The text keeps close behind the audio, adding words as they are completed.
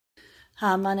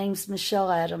Hi, my name's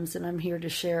Michelle Adams, and I'm here to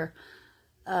share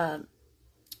some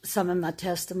of my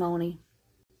testimony.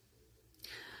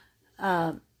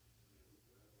 I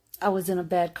was in a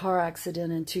bad car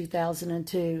accident in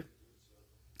 2002.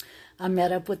 I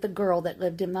met up with a girl that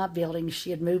lived in my building. She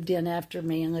had moved in after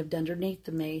me and lived underneath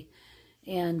of me.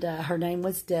 And her name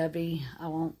was Debbie. I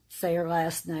won't say her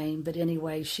last name, but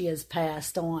anyway, she has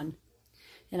passed on.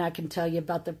 And I can tell you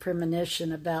about the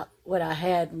premonition about what I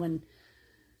had when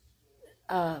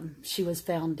she was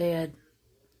found dead.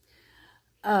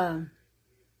 Well,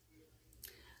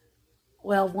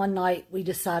 one night we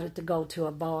decided to go to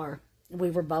a bar. We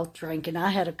were both drinking. I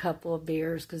had a couple of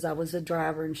beers because I was a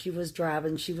driver and she was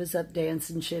driving. She was up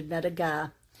dancing. She had met a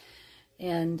guy.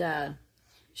 And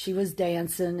she was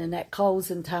dancing. And at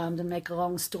closing time, to make a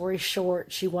long story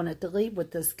short, she wanted to leave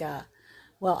with this guy.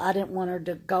 Well, I didn't want her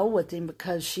to go with him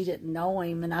because she didn't know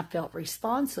him and I felt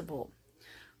responsible.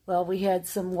 Well, we had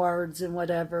some words and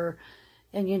whatever.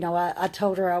 And, you know, I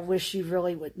told her, I wish you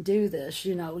really wouldn't do this.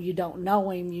 You know, you don't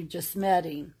know him. You just met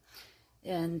him.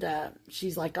 And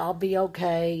she's like, I'll be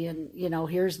okay. And, you know,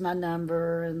 here's my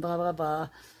number and blah, blah, blah.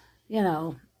 You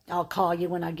know, I'll call you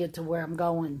when I get to where I'm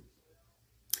going.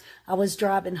 I was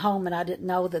driving home and I didn't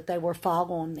know that they were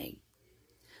following me.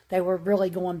 They were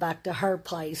really going back to her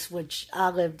place, which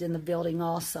I lived in the building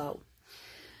also.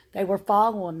 They were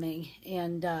following me.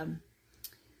 And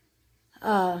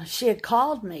she had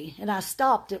called me and I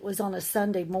stopped. It was on a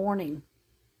Sunday morning.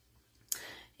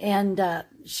 And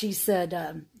she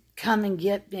said, come and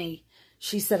get me.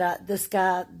 She said, this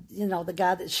guy, you know, the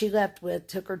guy that she left with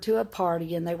took her to a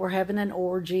party and they were having an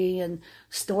orgy and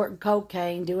snorting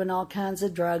cocaine, doing all kinds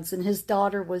of drugs. And his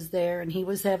daughter was there and he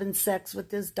was having sex with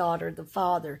his daughter, the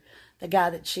father, the guy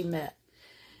that she met.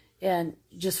 And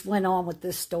just went on with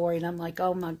this story. And I'm like,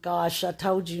 oh my gosh, I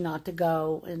told you not to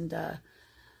go. And,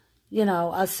 you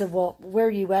know, I said, well, where are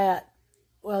you at?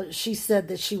 Well, she said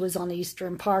that she was on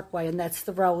Eastern Parkway, and that's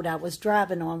the road I was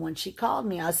driving on when she called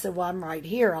me. I said, well, I'm right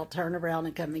here. I'll turn around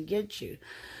and come and get you.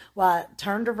 Well, I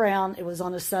turned around. It was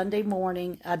on a Sunday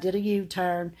morning. I did a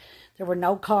U-turn. There were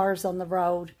no cars on the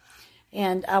road.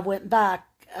 And I went back,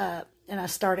 and I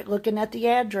started looking at the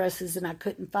addresses, and I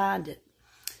couldn't find it.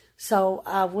 So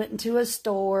I went into a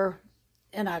store,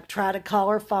 and I tried to call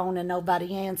her phone, and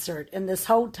nobody answered. And this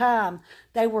whole time,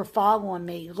 they were following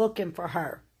me, looking for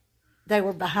her. They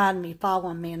were behind me,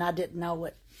 following me, and I didn't know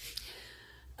it.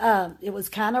 It was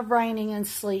kind of raining and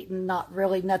sleeting,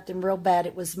 nothing real bad.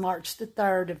 It was March the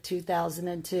 3rd of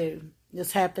 2002.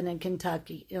 This happened in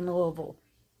Kentucky, in Louisville.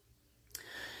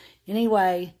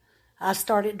 Anyway, I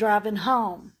started driving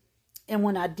home, and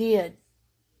when I did,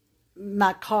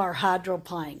 my car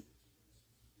hydroplaned.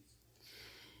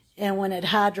 And when it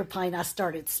hydroplaned, I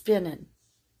started spinning.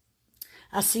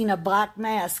 I seen a black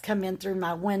mass come in through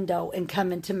my window and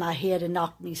come into my head and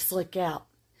knock me slick out.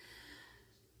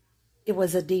 It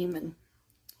was a demon.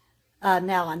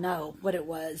 Now I know what it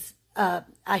was.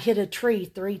 I hit a tree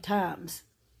 3 times.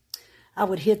 I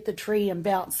would hit the tree and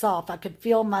bounce off. I could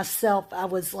feel myself. I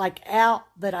was like out,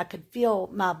 but I could feel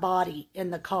my body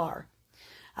in the car.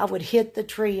 I would hit the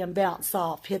tree and bounce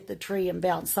off, hit the tree and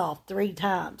bounce off 3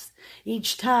 times.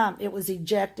 Each time it was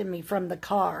ejecting me from the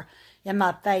car. And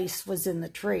my face was in the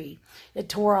tree. It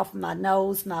tore off my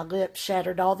nose, my lips,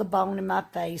 shattered all the bone in my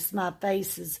face. My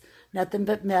face is nothing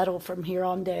but metal from here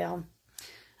on down.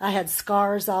 I had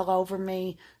scars all over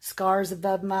me, scars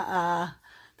above my eye.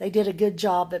 They did a good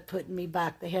job at putting me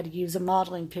back. They had to use a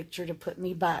modeling picture to put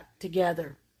me back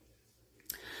together.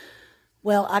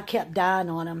 Well, I kept dying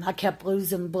on them. I kept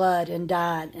losing blood and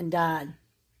dying and dying.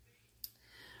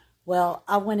 Well,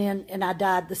 I went in and I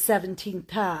died the 17th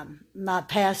time. My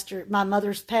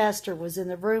mother's pastor was in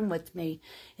the room with me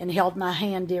and held my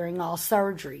hand during all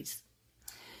surgeries.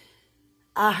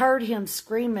 I heard him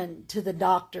screaming to the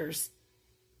doctors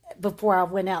before I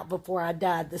went out, before I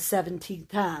died the 17th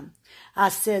time. I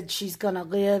said, she's going to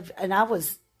live. And I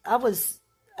was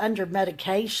under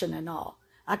medication and all.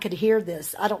 I could hear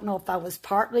this. I don't know if I was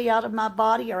partly out of my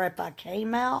body or if I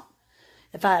came out.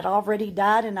 If I had already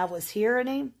died and I was hearing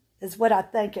him. Is what I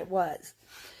think it was.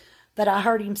 But I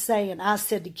heard him saying, I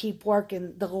said to keep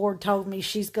working. The Lord told me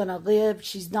she's going to live.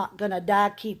 She's not going to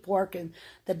die. Keep working.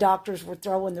 The doctors were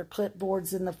throwing their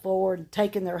clipboards in the floor and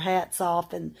taking their hats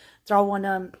off and throwing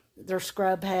them their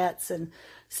scrub hats and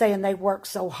saying they worked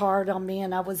so hard on me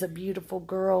and I was a beautiful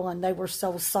girl and they were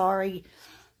so sorry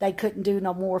they couldn't do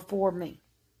no more for me.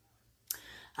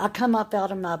 I come up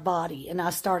out of my body and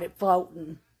I started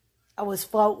floating. I was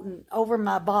floating over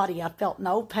my body. I felt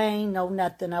no pain, no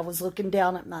nothing. I was looking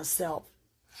down at myself.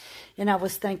 And I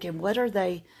was thinking, what are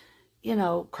they,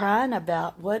 crying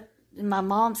about? What my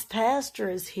mom's pastor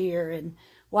is here, and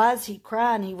why is he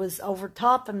crying? He was over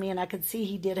top of me, and I could see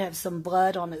he did have some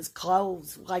blood on his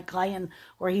clothes, like laying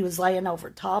where he was laying over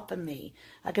top of me.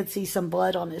 I could see some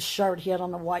blood on his shirt. He had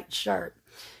on a white shirt.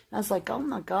 And I was like, oh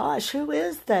my gosh, who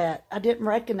is that? I didn't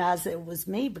recognize it was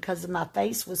me because my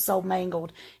face was so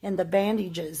mangled in the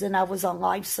bandages, and I was on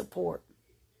life support.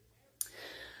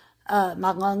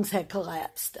 My lungs had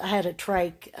collapsed. I had a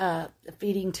trach, a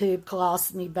feeding tube,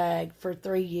 colostomy bag for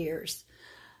 3 years.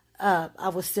 I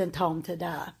was sent home to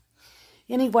die.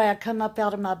 Anyway, I come up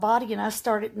out of my body, and I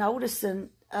started noticing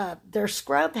their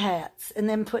scrub hats and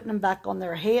then putting them back on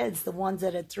their heads, the ones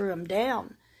that had threw them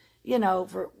down,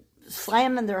 for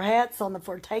slamming their hats on them,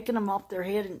 for taking them off their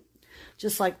head and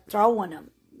just like throwing them,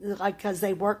 like because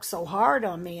they worked so hard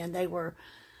on me, and they were,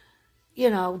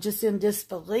 just in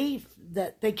disbelief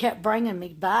that they kept bringing me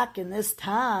back. And this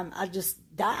time I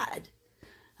just died.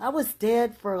 I was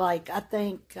dead for I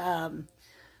think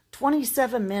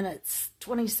 27 minutes.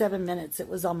 27 minutes. It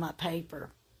was on my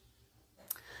paper.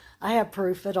 I have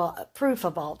proof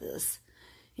of all this.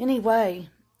 Anyway,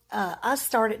 I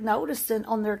started noticing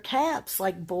on their caps,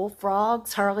 like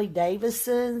bullfrogs, Harley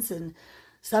Davidsons, and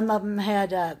some of them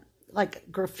had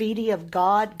graffiti of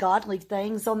God, godly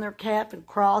things on their cap, and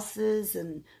crosses,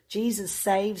 and Jesus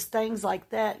saves, things like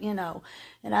that, And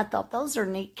I thought, those are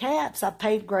neat caps. I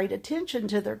paid great attention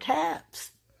to their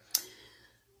caps.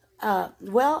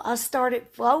 I started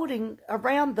floating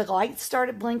around. The lights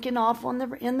started blinking off in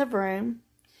the room,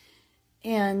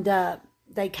 and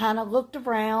they kind of looked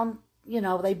around.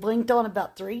 They blinked on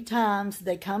about 3 times.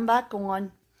 They come back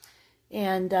on,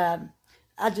 and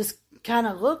I just kind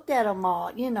of looked at them all,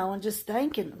 and just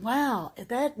thinking, wow,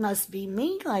 that must be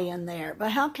me laying there. But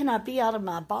how can I be out of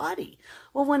my body?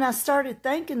 Well, when I started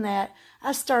thinking that,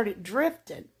 I started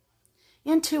drifting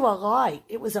into a light.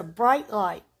 It was a bright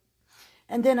light.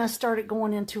 And then I started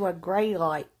going into a gray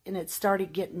light, and it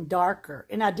started getting darker.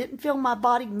 And I didn't feel my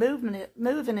body moving.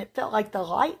 It felt like the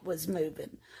light was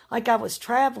moving, like I was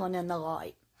traveling in the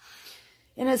light.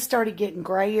 And it started getting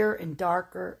grayer and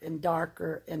darker and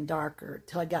darker and darker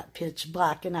till I got pitch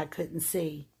black and I couldn't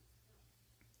see.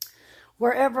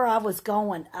 Wherever I was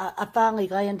going, I finally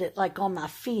landed on my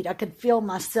feet. I could feel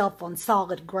myself on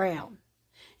solid ground.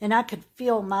 And I could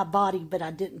feel my body, but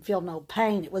I didn't feel no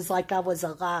pain. It was like I was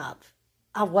alive.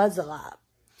 I was alive.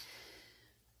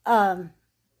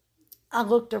 I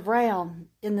looked around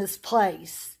in this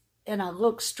place, and I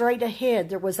looked straight ahead.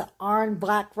 There was an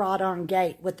black wrought iron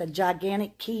gate with a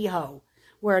gigantic keyhole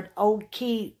where an old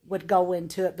key would go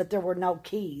into it, but there were no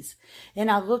keys.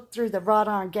 And I looked through the wrought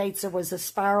iron gates. There was a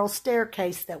spiral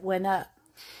staircase that went up,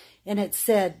 and it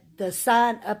said, the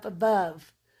sign up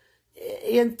above,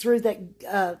 in through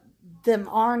them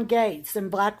iron gates, them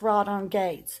black wrought iron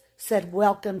gates, said,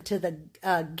 welcome to the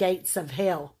gates of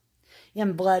hell,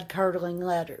 in blood-curdling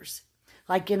letters.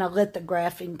 Like in a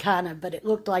lithography kind of, but it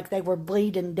looked like they were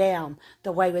bleeding down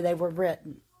the way they were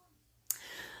written.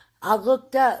 I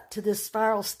looked up to this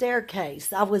spiral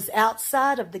staircase. I was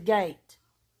outside of the gate.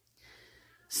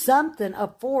 A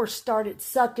force started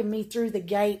sucking me through the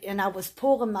gate, and I was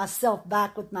pulling myself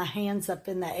back with my hands up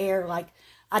in the air like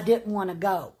I didn't want to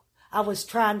go. I was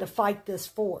trying to fight this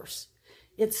force.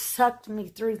 It sucked me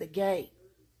through the gate.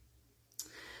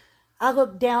 I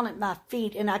looked down at my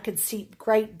feet, and I could see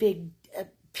great big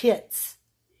pits.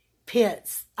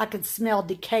 I could smell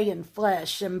decaying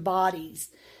flesh and bodies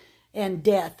and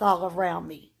death all around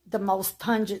me. The most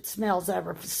pungent smells I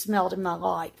ever smelled in my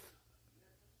life.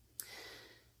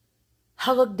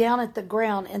 I looked down at the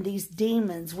ground, and these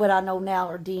demons, what I know now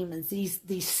are demons,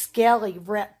 these scaly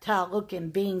reptile-looking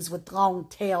beings with long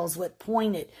tails with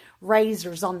pointed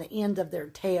razors on the end of their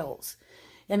tails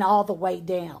and all the way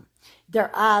down.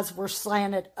 Their eyes were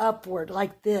slanted upward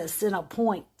like this in a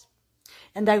point,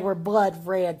 and they were blood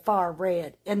red, far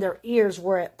red, and their ears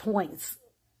were at points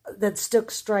that stuck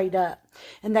straight up,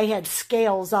 and they had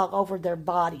scales all over their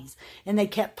bodies, and they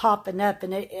kept popping up,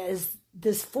 and as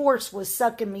this force was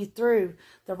sucking me through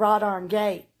the wrought iron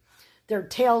gate, their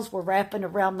tails were wrapping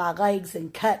around my legs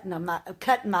and cutting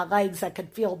my legs. I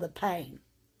could feel the pain.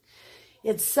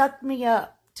 It sucked me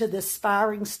up to the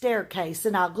spiraling staircase,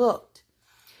 and I looked,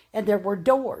 and there were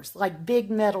doors, like big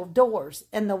metal doors,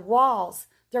 and the walls,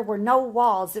 there were no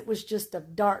walls. It was just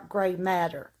of dark gray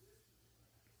matter.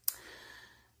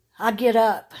 I get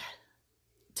up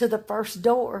to the first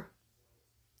door,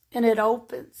 and it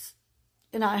opens,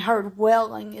 and I heard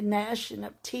wailing and gnashing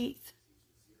of teeth.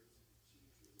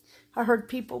 I heard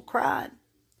people crying,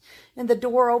 and the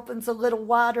door opens a little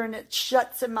wider, and it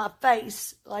shuts in my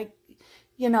face, like,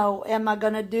 am I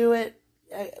going to do it?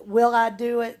 Will I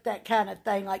do it? That kind of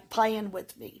thing, like playing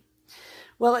with me.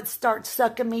 Well, it starts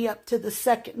sucking me up to the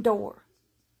second door.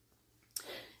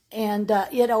 And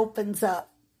it opens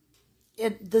up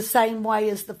the same way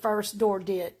as the first door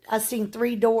did. I seen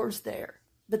 3 doors there,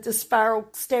 but the spiral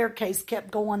staircase kept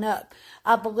going up.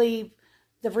 I believe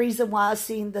the reason why I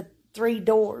seen the 3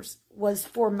 doors was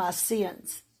for my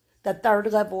sins, the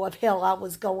 3rd level of hell I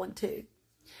was going to.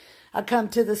 I come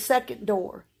to the second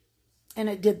door, and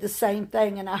it did the same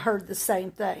thing, and I heard the same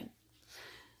thing.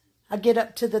 I get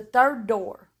up to the 3rd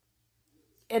door,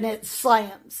 and it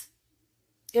slams.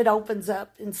 It opens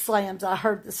up and slams. I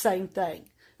heard the same thing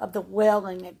of the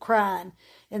wailing and crying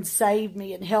and save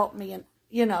me and help me. And,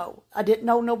 I didn't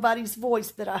know nobody's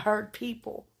voice, but I heard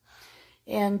people.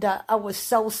 And I was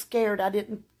so scared.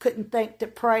 Couldn't think to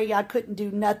pray. I couldn't do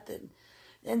nothing.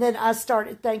 And then I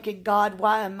started thinking, God,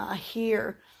 why am I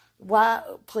here? Why?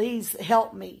 Please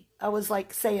help me. I was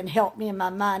like saying, help me in my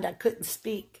mind. I couldn't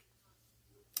speak.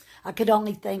 I could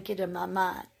only think it in my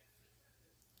mind.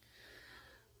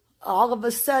 All of a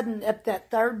sudden, at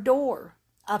that 3rd door,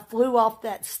 I flew off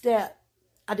that step.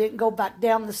 I didn't go back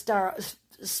down the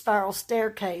spiral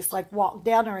staircase, like walk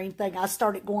down or anything. I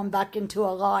started going back into a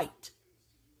light.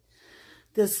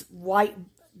 This white,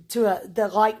 the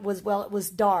light was, it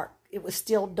was dark. It was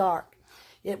still dark.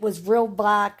 It was real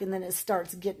black, and then it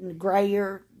starts getting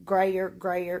grayer, lighter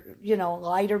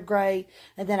gray.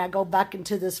 And then I go back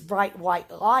into this bright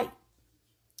white light.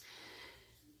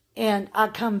 And I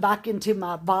come back into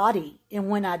my body. And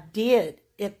when I did,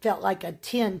 it felt like a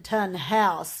 10-ton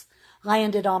house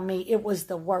landed on me. It was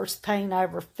the worst pain I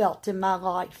ever felt in my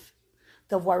life.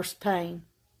 The worst pain.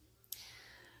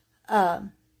 I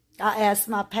asked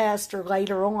my pastor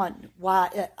later on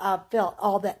why I felt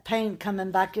all that pain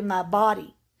coming back in my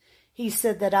body. He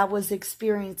said that I was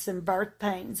experiencing birth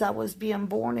pains. I was being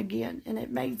born again, and it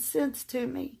made sense to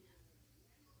me.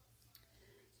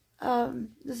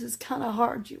 This is kind of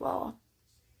hard, you all.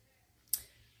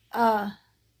 I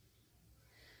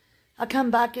come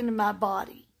back into my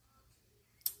body,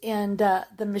 and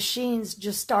the machines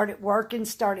just started working,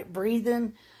 started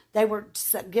breathing. They were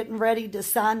getting ready to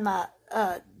sign my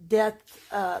death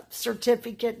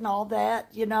certificate and all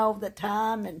that, the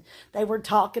time, and they were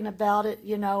talking about it,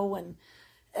 and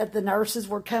the nurses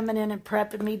were coming in and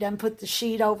prepping me, done put the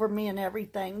sheet over me and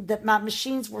everything, that my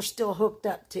machines were still hooked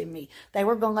up to me. They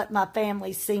were going to let my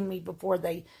family see me before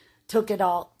they took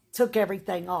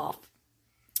everything off.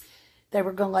 They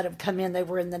were going to let them come in. They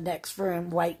were in the next room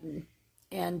waiting,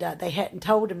 and they hadn't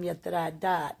told them yet that I had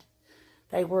died.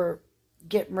 They were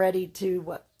getting ready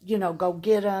to, go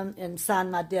get them and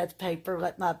sign my death paper,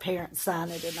 let my parents sign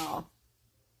it and all.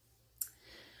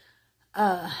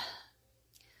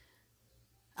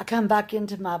 I come back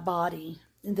into my body,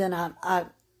 and then I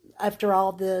after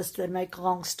all this, to make a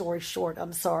long story short,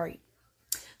 I'm sorry,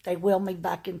 they wheel me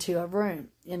back into a room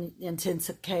in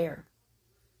intensive care.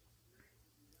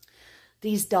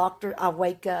 These doctors, I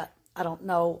wake up, I don't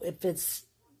know if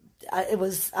it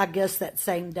was, I guess, that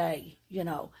same day,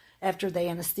 after the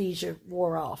anesthesia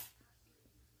wore off.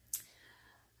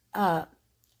 I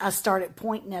started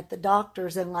pointing at the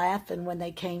doctors and laughing when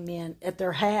they came in at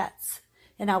their hats.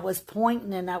 And I was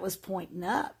pointing and I was pointing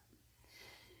up.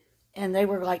 And they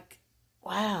were like,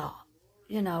 wow,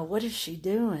 what is she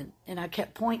doing? And I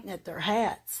kept pointing at their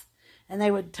hats. And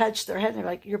they would touch their head and they're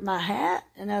like, you're my hat?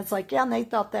 And I was like, yeah, and they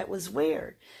thought that was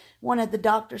weird. One of the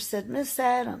doctors said, Miss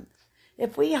Adams,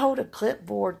 if we hold a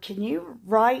clipboard, can you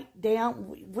write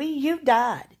down, you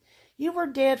died. You were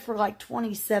dead for like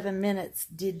 27 minutes.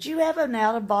 Did you have an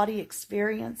out-of-body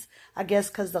experience? I guess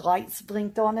because the lights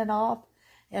blinked on and off.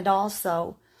 And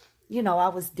also, I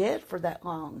was dead for that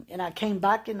long. And I came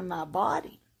back into my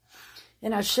body.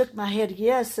 And I shook my head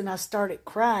yes, and I started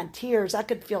crying. Tears. I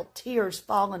could feel tears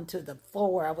falling to the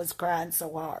floor. I was crying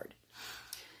so hard.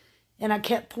 And I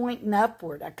kept pointing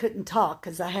upward. I couldn't talk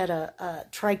because I had a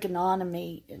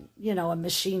tracheotomy and, a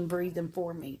machine breathing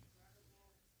for me.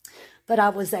 But I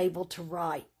was able to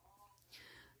write.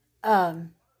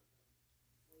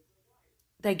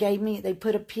 They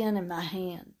put a pen in my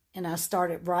hand. And I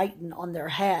started writing on their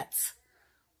hats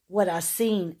what I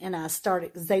seen. And I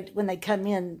started, because when they come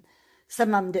in,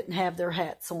 some of them didn't have their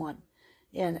hats on.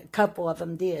 And a couple of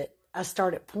them did. I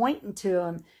started pointing to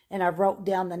them, and I wrote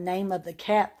down the name of the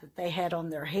cap that they had on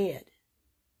their head.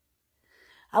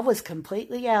 I was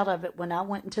completely out of it when I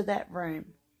went into that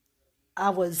room.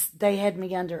 They had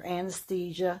me under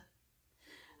anesthesia.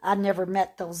 I never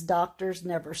met those doctors,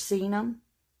 never seen them.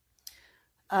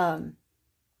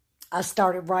 I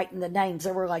started writing the names.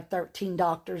 There were like 13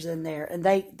 doctors in there, and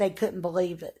they couldn't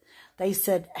believe it. They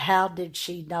said, how did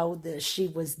she know this? She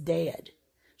was dead.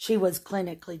 She was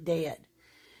clinically dead.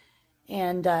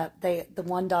 And the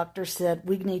one doctor said,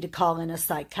 we need to call in a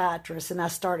psychiatrist. And I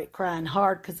started crying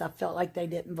hard because I felt like they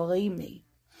didn't believe me.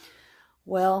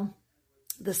 Well,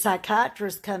 the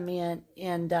psychiatrist come in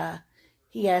and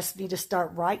he asked me to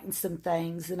start writing some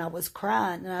things. And I was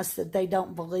crying. And I said, they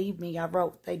don't believe me. I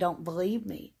wrote, they don't believe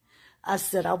me. I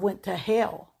said, I went to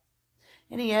hell.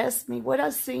 And he asked me what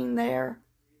I seen there.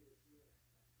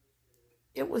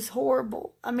 It was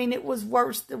horrible. I mean, it was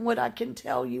worse than what I can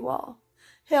tell you all.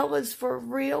 Hell is for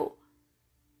real.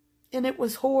 And it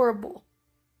was horrible.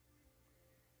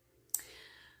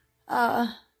 It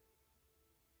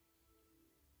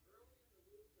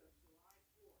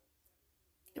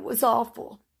was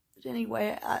awful. But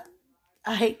anyway,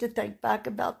 I hate to think back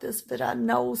about this, but I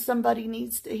know somebody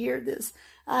needs to hear this.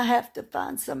 I have to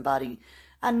find somebody.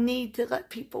 I need to let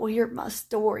people hear my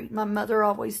story. My mother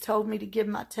always told me to give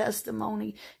my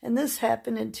testimony, and this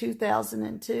happened in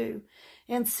 2002.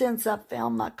 And since I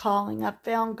found my calling, I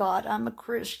found God. I'm a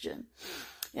Christian,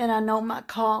 and I know my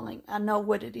calling. I know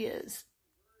what it is.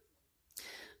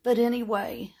 But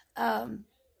anyway,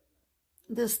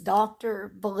 this doctor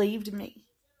believed me.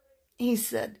 He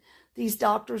said these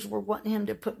doctors were wanting him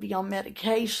to put me on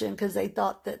medication because they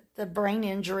thought that the brain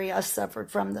injury I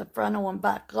suffered from the frontal and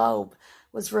back lobe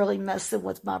was really messing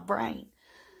with my brain.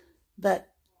 But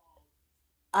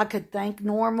I could think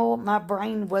normal. My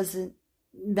brain wasn't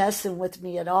messing with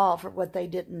me at all for what they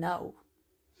didn't know.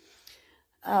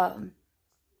 The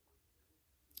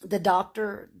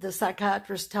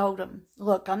psychiatrist told him,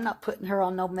 look, I'm not putting her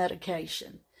on no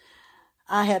medication.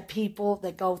 I have people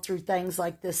that go through things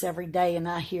like this every day, and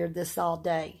I hear this all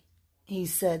day. He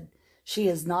said, she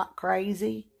is not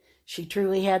crazy. She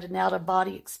truly had an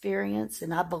out-of-body experience,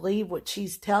 and I believe what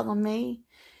she's telling me.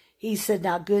 He said,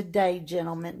 now, good day,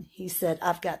 gentlemen. He said,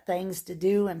 I've got things to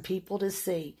do and people to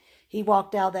see. He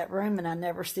walked out of that room, and I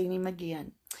never seen him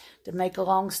again. To make a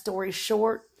long story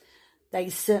short, they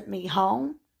sent me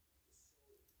home,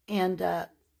 and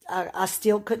I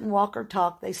still couldn't walk or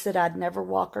talk. They said I'd never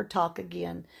walk or talk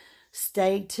again.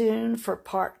 Stay tuned for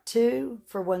part 2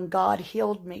 for when God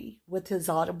healed me with his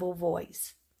audible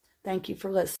voice. Thank you for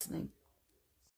listening.